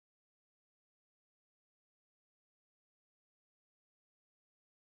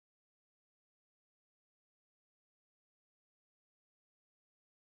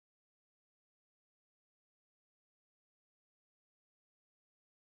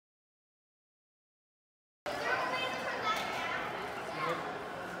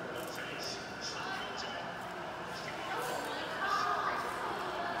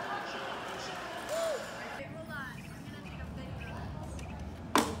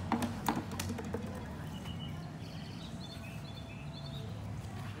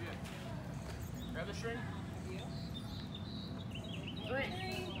the string. 3,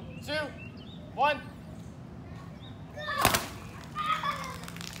 2, 1.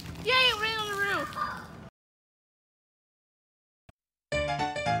 Yay, it ran on the roof.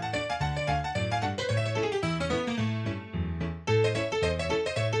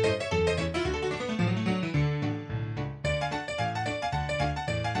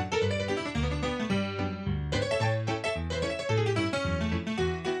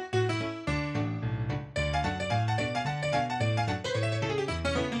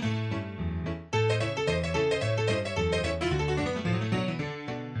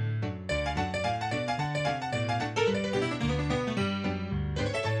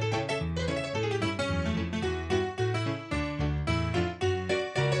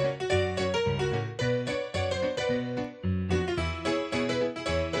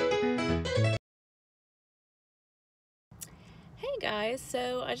 Hey guys,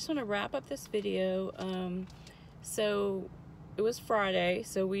 so I just want to wrap up this video. So it was Friday,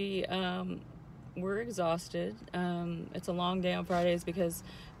 so we're exhausted. It's a long day on Fridays because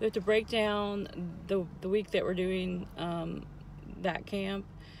we have to break down the week that we're doing that camp,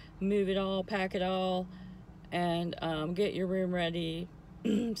 move it all, pack it all, and get your room ready,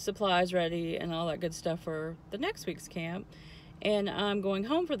 supplies ready, and all that good stuff for the next week's camp. And I'm going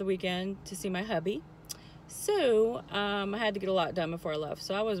home for the weekend to see my hubby. So I had to get a lot done before I left,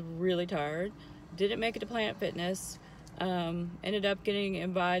 so I was really tired. Didn't make it to Planet Fitness. Ended up getting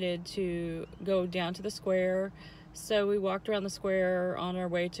invited to go down to the square, so we walked around the square on our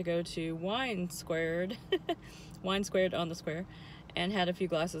way to go to Wine Squared Wine Squared on the square, and had a few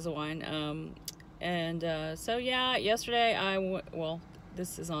glasses of wine. So yeah, yesterday well,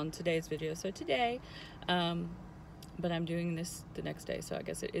 this is on today's video, so today, but I'm doing this the next day, so I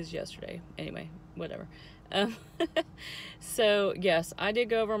guess it is yesterday. Anyway, whatever. So yes, I did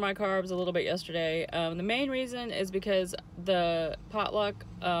go over my carbs a little bit yesterday. The main reason is because the potluck,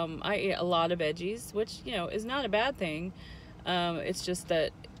 I eat a lot of veggies, which, you know, is not a bad thing. It's just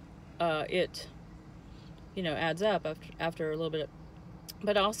that it, you know, adds up after a little bit.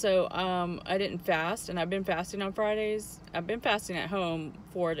 But also, I didn't fast, and I've been fasting on Fridays. I've been fasting at home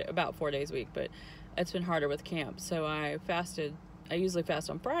for about 4 days a week, but it's been harder with camp. So I usually fast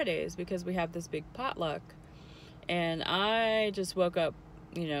on Fridays because we have this big potluck. And I just woke up,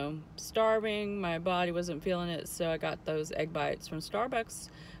 you know, starving. My body wasn't feeling it, so I got those egg bites from Starbucks,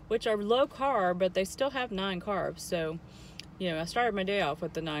 which are low carb, but they still have 9 carbs. So, you know, I started my day off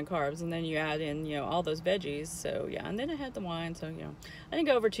with the 9 carbs, and then you add in, you know, all those veggies. So yeah, and then I had the wine. So, you know, I didn't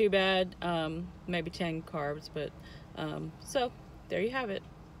go over too bad, maybe 10 carbs, but so there you have it.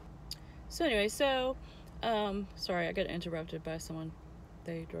 So anyway, so sorry, I got interrupted by someone.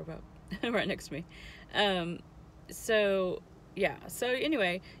 They drove up right next to me. So yeah, so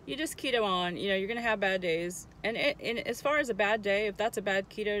anyway, you just keto on. You know, you're gonna have bad days, and as far as a bad day, if that's a bad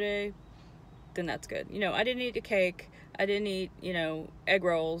keto day, then that's good. You know, I didn't eat a cake. I didn't eat, you know, egg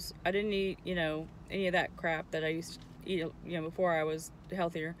rolls. I didn't eat, you know, any of that crap that I used to eat, you know, before I was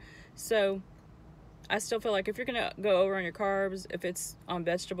healthier. So I still feel like if you're gonna go over on your carbs, if it's on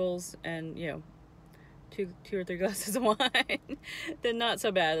vegetables and, you know, two or three glasses of wine, then not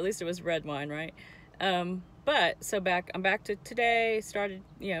so bad. At least it was red wine, right? But so I'm back to today. Started,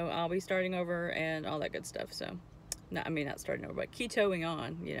 you know, I'll be starting over and all that good stuff. So, not starting over, but ketoing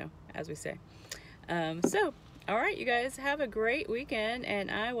on, you know, as we say. So, all right, you guys have a great weekend, and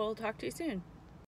I will talk to you soon.